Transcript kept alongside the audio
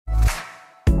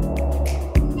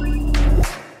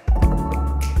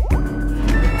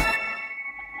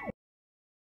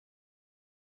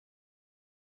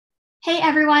Hey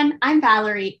everyone, I'm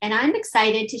Valerie, and I'm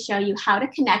excited to show you how to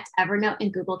connect Evernote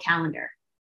and Google Calendar.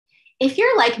 If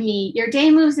you're like me, your day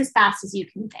moves as fast as you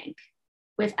can think.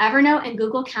 With Evernote and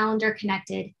Google Calendar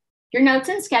connected, your notes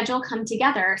and schedule come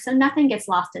together so nothing gets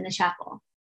lost in the shuffle.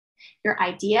 Your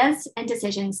ideas and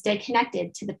decisions stay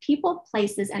connected to the people,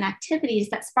 places, and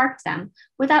activities that sparked them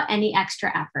without any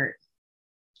extra effort.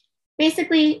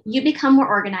 Basically, you become more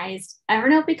organized,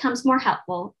 Evernote becomes more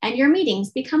helpful, and your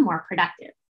meetings become more productive.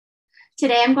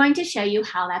 Today, I'm going to show you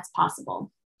how that's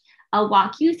possible. I'll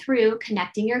walk you through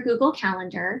connecting your Google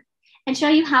Calendar and show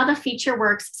you how the feature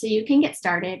works so you can get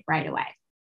started right away.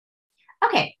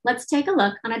 Okay, let's take a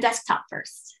look on a desktop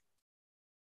first.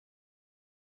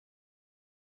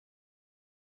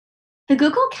 The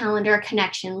Google Calendar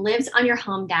connection lives on your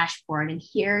home dashboard, and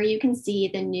here you can see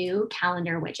the new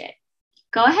calendar widget.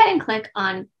 Go ahead and click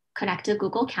on Connect to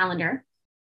Google Calendar.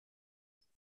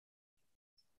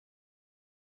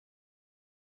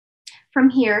 From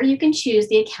here, you can choose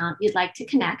the account you'd like to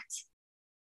connect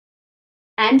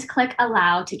and click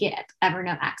Allow to get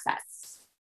Evernote access.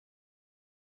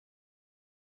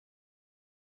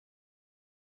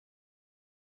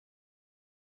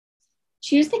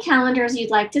 Choose the calendars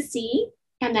you'd like to see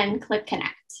and then click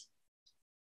Connect.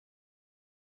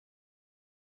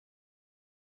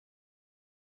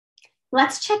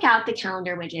 Let's check out the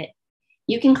calendar widget.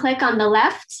 You can click on the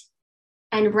left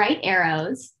and right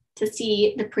arrows to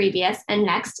see the previous and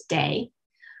next day.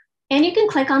 And you can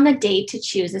click on the date to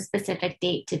choose a specific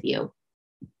date to view.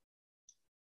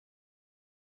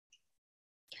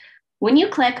 When you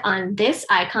click on this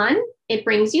icon, it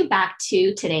brings you back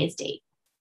to today's date.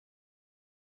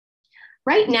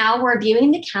 Right now, we're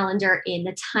viewing the calendar in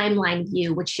the timeline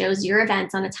view, which shows your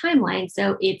events on a timeline,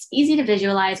 so it's easy to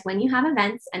visualize when you have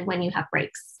events and when you have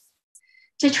breaks.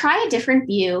 To try a different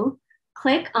view,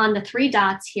 click on the three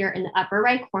dots here in the upper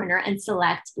right corner and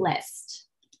select List.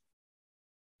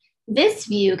 This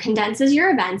view condenses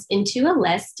your events into a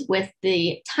list with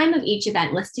the time of each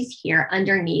event listed here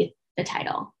underneath the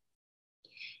title.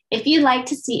 If you'd like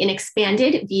to see an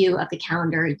expanded view of the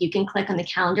calendar, you can click on the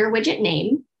calendar widget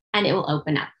name and it will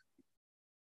open up.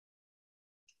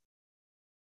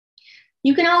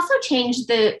 You can also change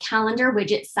the calendar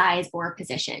widget size or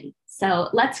position. So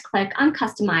let's click on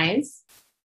Customize.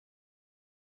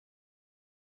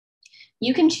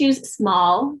 You can choose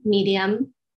small,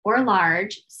 medium, or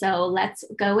large. So let's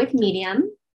go with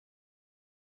medium.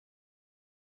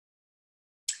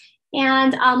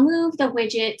 And I'll move the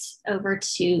widget over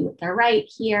to the right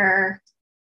here,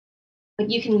 but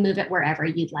you can move it wherever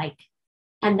you'd like,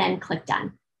 and then click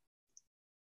Done.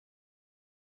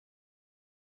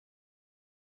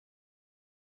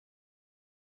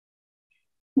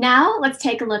 Now let's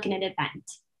take a look at an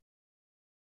event.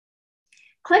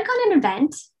 Click on an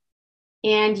event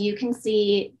and you can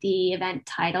see the event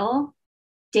title,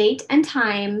 date and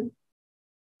time,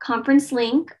 conference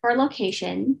link or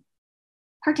location,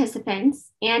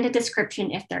 participants, and a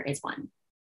description if there is one.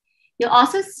 You'll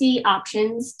also see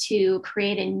options to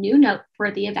create a new note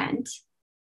for the event,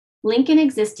 link an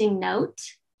existing note,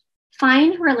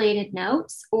 find related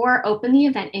notes, or open the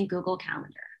event in Google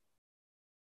Calendar.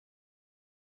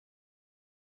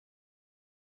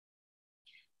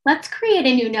 Let's create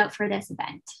a new note for this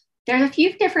event. There's a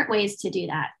few different ways to do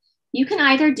that. You can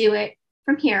either do it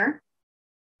from here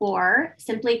or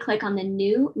simply click on the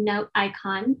new note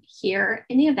icon here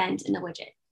in the event in the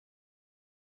widget.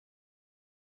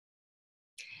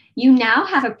 You now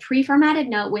have a pre-formatted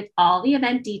note with all the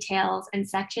event details and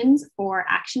sections for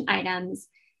action items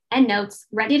and notes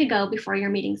ready to go before your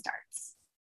meeting starts.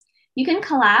 You can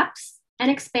collapse and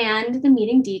expand the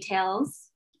meeting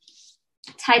details,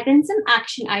 type in some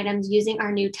action items using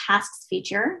our new tasks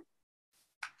feature,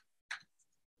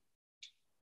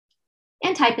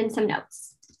 and type in some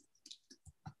notes.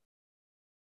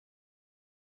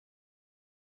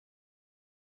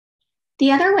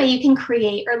 The other way you can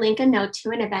create or link a note to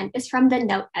an event is from the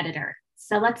note editor.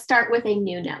 So let's start with a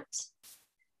new note.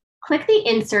 Click the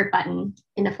Insert button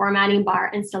in the formatting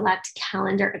bar and select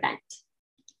Calendar Event.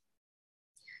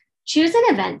 Choose an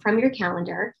event from your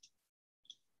calendar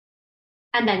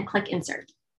and then click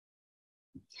Insert.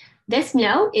 This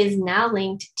note is now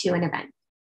linked to an event.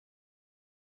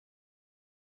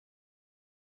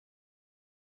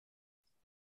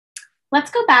 Let's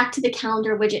go back to the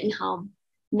calendar widget in Home.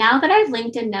 Now that I've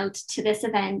linked a note to this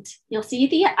event, you'll see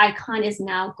the icon is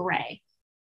now gray.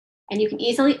 And you can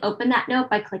easily open that note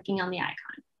by clicking on the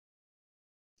icon.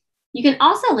 You can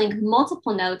also link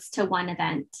multiple notes to one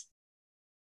event.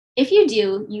 If you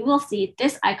do, you will see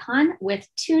this icon with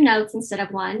two notes instead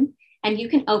of one, and you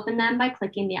can open them by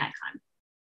clicking the icon.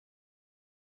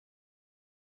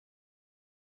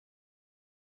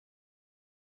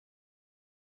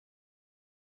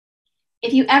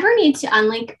 If you ever need to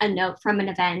unlink a note from an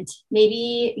event,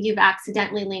 maybe you've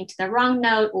accidentally linked the wrong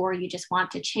note or you just want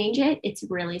to change it, it's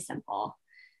really simple.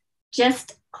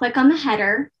 Just click on the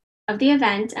header of the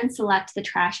event and select the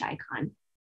trash icon.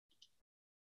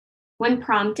 When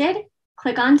prompted,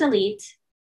 click on delete,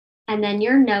 and then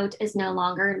your note is no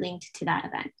longer linked to that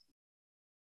event.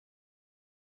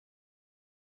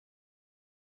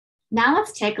 Now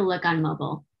let's take a look on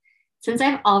mobile. Since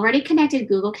I've already connected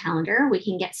Google Calendar, we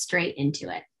can get straight into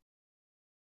it.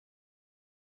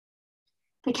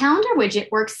 The calendar widget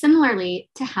works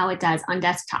similarly to how it does on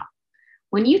desktop.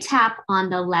 When you tap on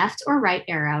the left or right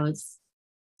arrows,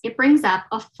 it brings up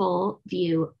a full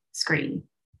view screen.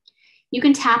 You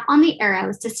can tap on the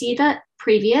arrows to see the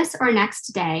previous or next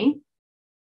day.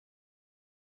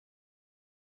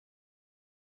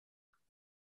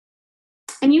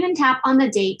 And you can tap on the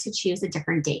date to choose a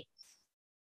different date.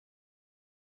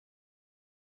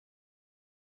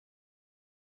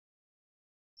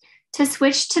 To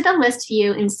switch to the list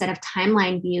view instead of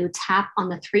timeline view, tap on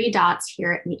the 3 dots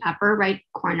here in the upper right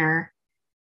corner.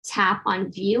 Tap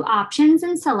on View Options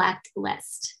and select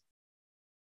List.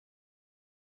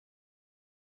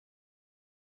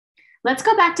 Let's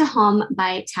go back to home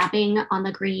by tapping on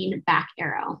the green back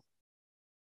arrow.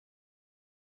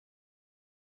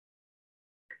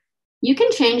 You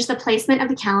can change the placement of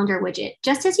the calendar widget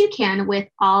just as you can with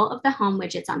all of the home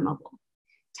widgets on mobile.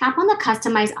 Tap on the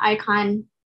Customize icon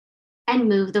and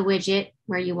move the widget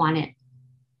where you want it.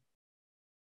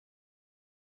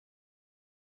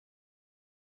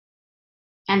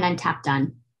 And then tap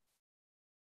Done.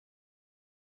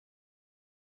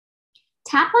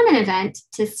 Tap on an event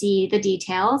to see the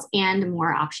details and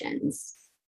more options.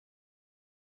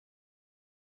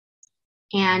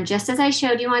 And just as I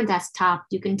showed you on desktop,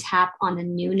 you can tap on the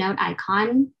new note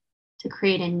icon to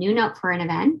create a new note for an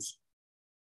event.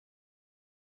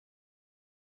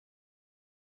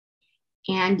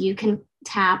 And you can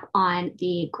tap on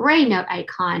the gray note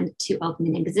icon to open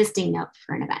an existing note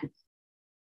for an event.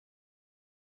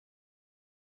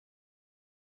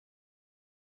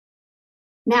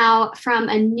 Now, from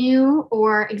a new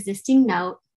or existing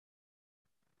note,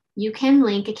 you can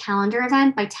link a calendar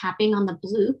event by tapping on the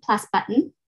blue plus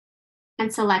button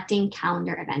and selecting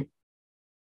Calendar Event.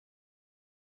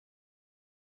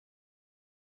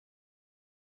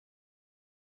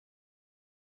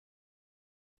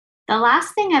 The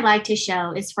last thing I'd like to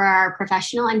show is for our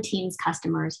professional and teams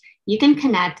customers, you can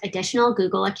connect additional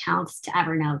Google accounts to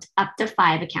Evernote, up to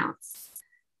 5 accounts.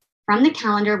 From the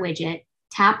calendar widget,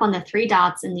 tap on the 3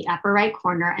 dots in the upper right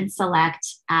corner and select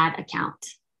Add Account.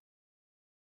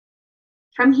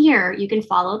 From here, you can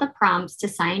follow the prompts to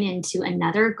sign into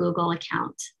another Google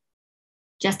account,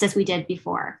 just as we did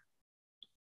before.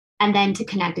 And then to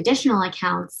connect additional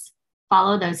accounts,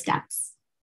 follow those steps.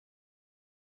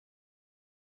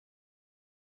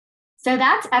 So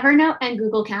that's Evernote and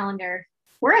Google Calendar.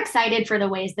 We're excited for the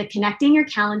ways that connecting your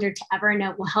calendar to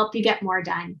Evernote will help you get more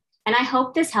done. And I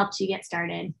hope this helps you get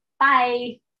started.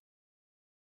 Bye.